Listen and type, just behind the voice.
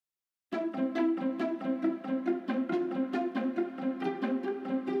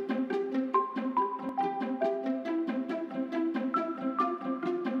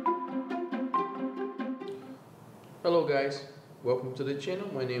Hello guys, welcome to the channel.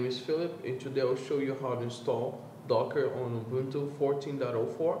 My name is Philip and today I'll show you how to install Docker on Ubuntu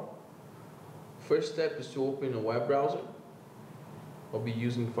 14.04. First step is to open a web browser. I'll be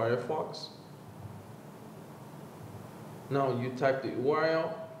using Firefox. Now you type the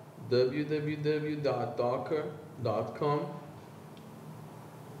URL www.docker.com.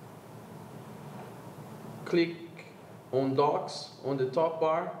 Click on Docs on the top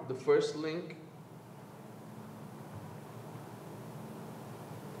bar, the first link.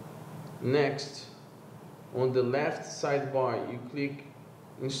 Next, on the left sidebar, you click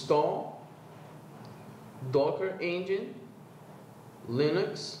Install Docker Engine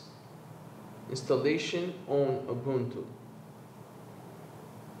Linux Installation on Ubuntu.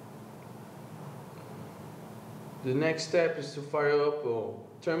 The next step is to fire up a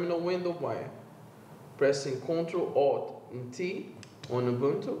terminal window by pressing Ctrl Alt and T on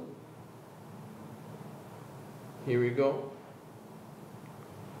Ubuntu. Here we go.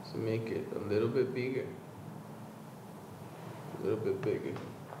 So make it a little bit bigger, a little bit bigger.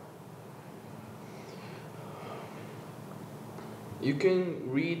 You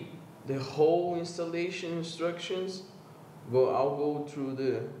can read the whole installation instructions, but I'll go through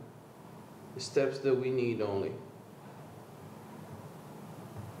the steps that we need only.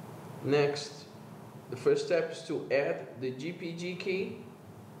 Next, the first step is to add the Gpg key.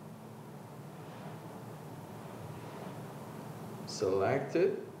 Select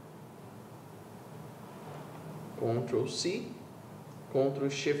it. Ctrl C, Ctrl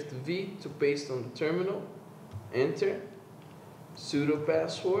Shift V to paste on the terminal, enter, sudo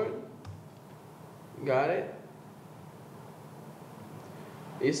password, got it.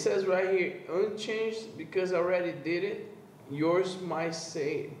 It says right here unchanged because I already did it. Yours might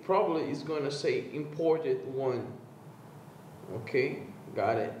say, probably is going to say imported one. Okay,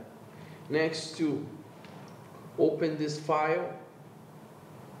 got it. Next, to open this file,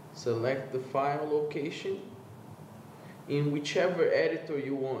 select the file location in whichever editor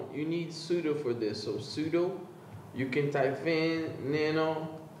you want. You need sudo for this, so sudo, you can type in nano,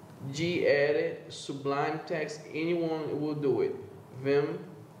 gedit, sublime text, anyone will do it. Vim,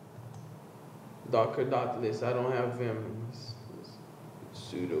 docker.list, I don't have vim.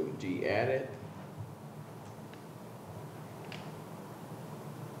 Sudo gedit.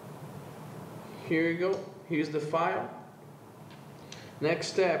 Here you go, here's the file. Next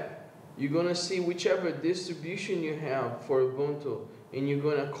step, you're gonna see whichever distribution you have for Ubuntu, and you're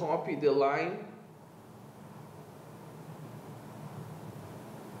gonna copy the line.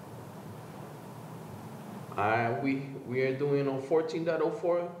 We are doing on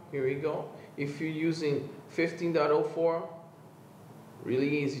 14.04. Here we go. If you're using 15.04,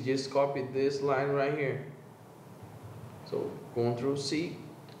 really easy. Just copy this line right here. So Ctrl C.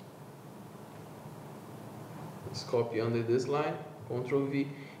 Let's copy under this line. Ctrl V.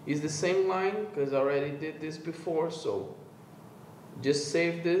 Is the same line because I already did this before, so just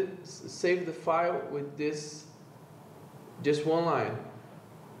save the file with this, just one line.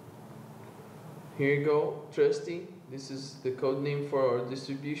 Here you go, trusty. This is the code name for our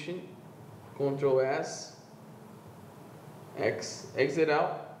distribution. Ctrl S, exit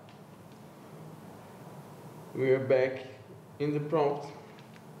out. We are back in the prompt.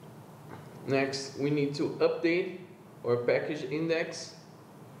 Next, we need to update our package index.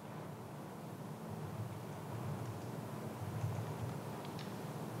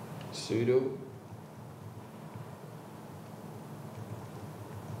 Sudo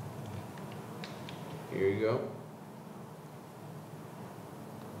here you go.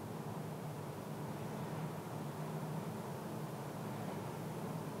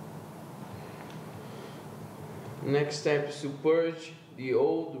 Next step is to purge the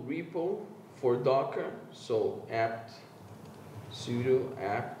old repo for Docker. So apt sudo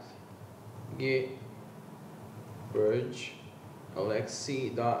apt get purge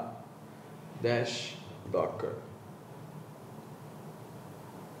lxc.docker.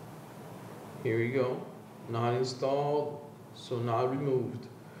 Here we go. Not installed, so not removed,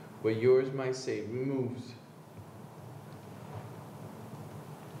 but yours might say removed.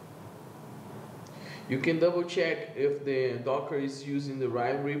 You can double check if the Docker is using the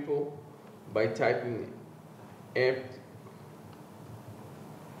right repo by typing apt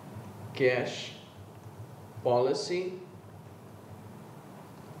cache policy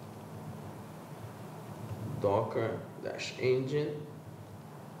docker-engine,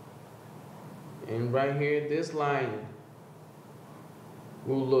 and right here this line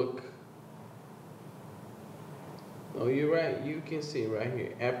will look, oh you're right, you can see right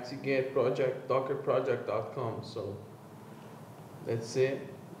here apt-get project dockerproject.com. So that's it.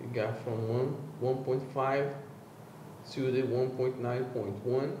 You got from 1.5 to the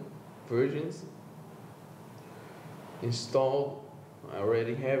 1.9.1 versions. Installed, I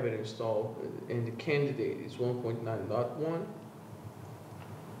already have it installed, and the candidate is 1.9.1.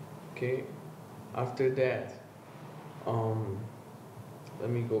 Okay, after that, let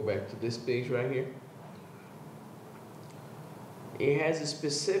me go back to this page right here. It has a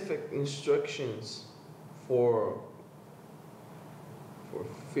specific instructions for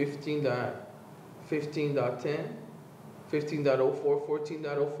 15.10, 15.04,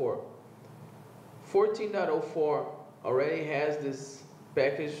 14.04. 14.04 already has this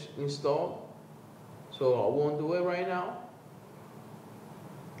package installed, so I won't do it right now.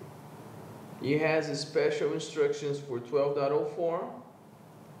 It has a special instructions for 12.04,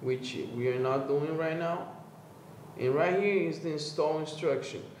 which we are not doing right now. And right here is the install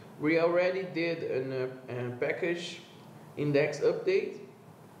instruction. We already did a package index update,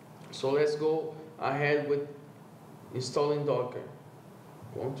 so let's go ahead with installing Docker.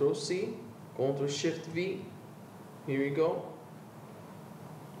 Ctrl C, Ctrl Shift V. Here we go.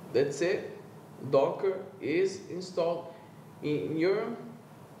 That's it. Docker is installed.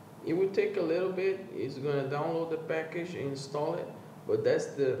 It will take a little bit. It's gonna download the package and install it, but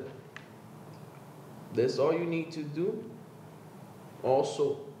that's all you need to do.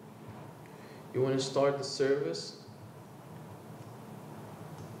 Also, you want to start the service.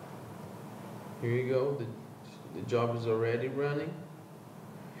 Here you go. The job is already running.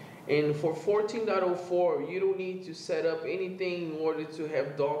 And for 14.04, you don't need to set up anything in order to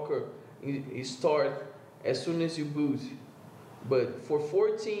have Docker start as soon as you boot. But for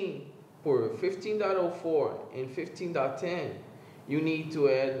 15.04 and 15.10, you need to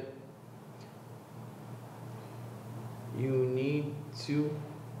add. You need to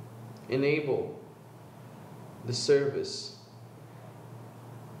enable the service.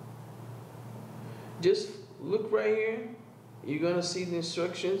 Just look right here. You're gonna see the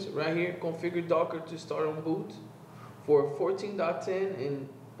instructions right here. Configure Docker to start on boot. For 14.10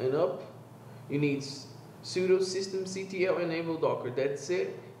 and up, you need sudo systemctl enable Docker. That's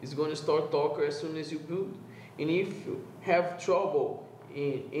it. It's going to start Docker as soon as you boot. And if you have trouble,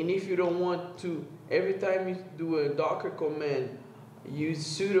 and if you don't want to, every time you do a Docker command, use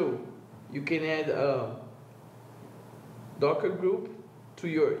sudo, you can add a Docker group to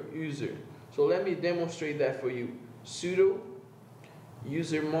your user. So let me demonstrate that for you. Sudo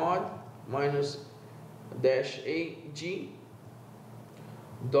usermod --ag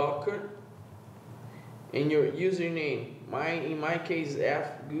Docker, and your username. In my case,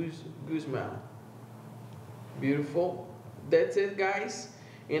 Guzman. Beautiful. That's it, guys,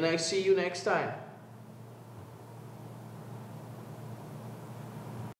 and I see you next time.